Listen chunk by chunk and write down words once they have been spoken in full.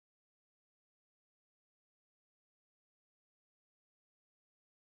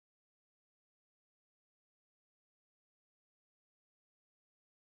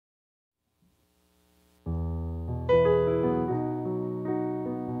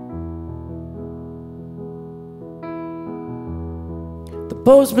The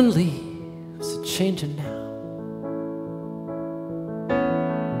bowsman leaves a changing now.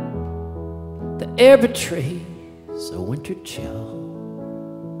 The air betrays a winter chill.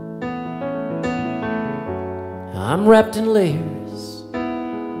 I'm wrapped in layers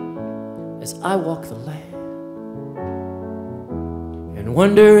as I walk the land, and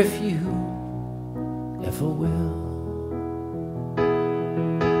wonder if you ever will.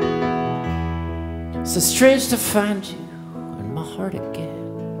 So strange to find you in my heart again,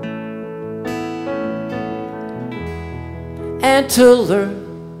 and to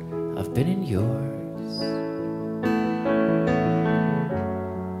learn I've been in yours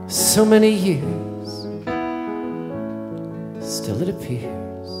so many years. Still it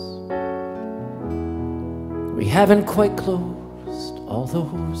appears we haven't quite closed all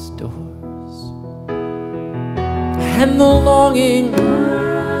those doors, and the longing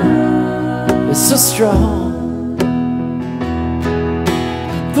is so strong.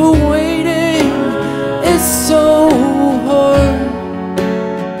 The waiting is so hard.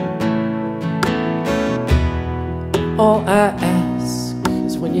 All I ask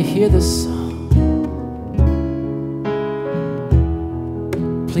is when you hear this song,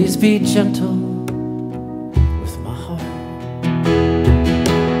 please be gentle with my heart.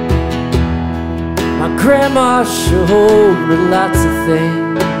 My grandma showed me lots of things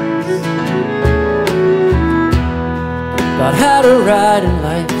about how to ride in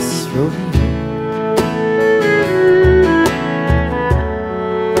life's rodeo.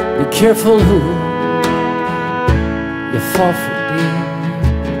 Be careful who you fall for, dear,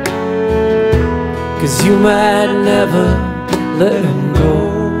 'cause you might never let him go.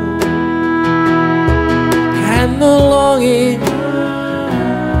 And the longing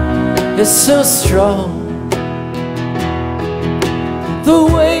is so strong. The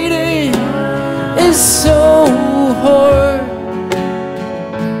waiting is so hard.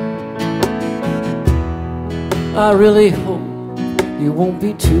 I really hope you won't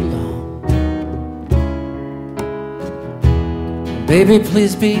be too long. Baby,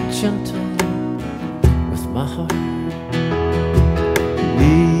 please be gentle with my heart.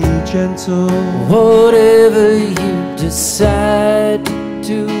 Be gentle. Whatever you decide to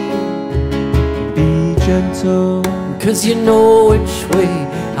do, be gentle. 'Cause you know which way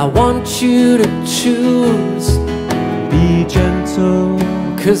I want you to choose. Be gentle.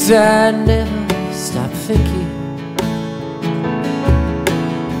 'Cause I never stop thinking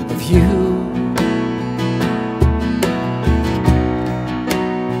of you.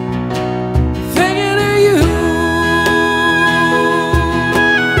 Thinking of you.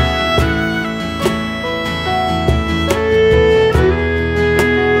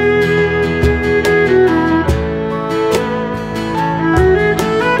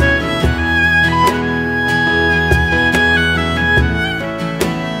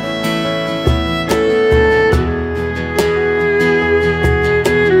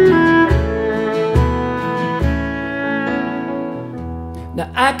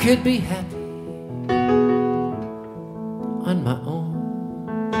 I could be happy on my own.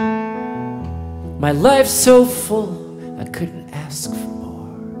 My life's so full, I couldn't ask for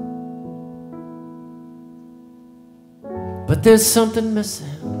more. But there's something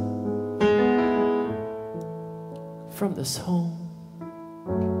missing from this home,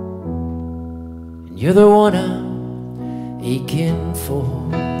 and you're the one I'm aching for.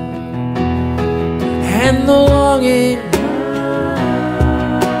 And the longing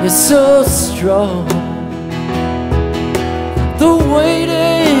is so strong. The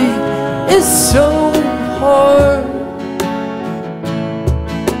waiting is so hard.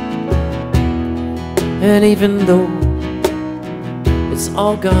 And even though it's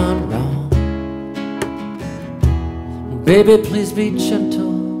all gone wrong, baby, please be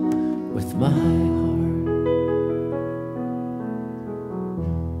gentle with my heart.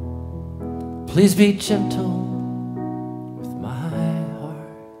 Please be gentle